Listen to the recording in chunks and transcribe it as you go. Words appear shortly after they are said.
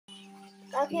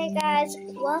Okay guys,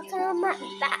 welcome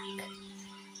back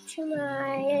to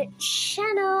my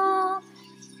channel.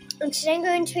 And today I'm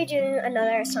going to be doing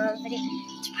another song video.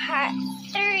 It's part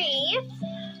 3.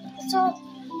 So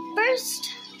first,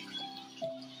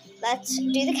 let's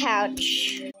do the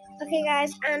couch. Okay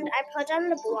guys, and I put on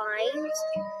the blinds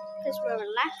because we're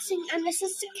relaxing, and this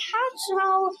is the couch,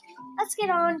 so let's get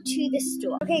on to the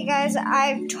stool. Okay guys,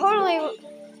 I totally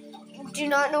do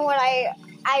not know what I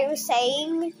was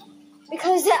saying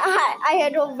because I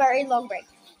had a very long break.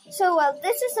 So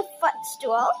this is a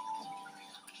footstool.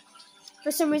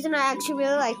 For some reason I actually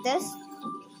really like this.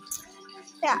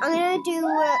 Yeah, I'm gonna do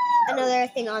another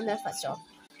thing on the footstool.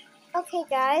 Okay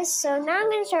guys, so now I'm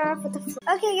gonna start off with the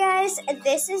Okay guys,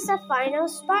 this is the final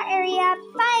spot area.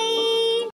 Bye!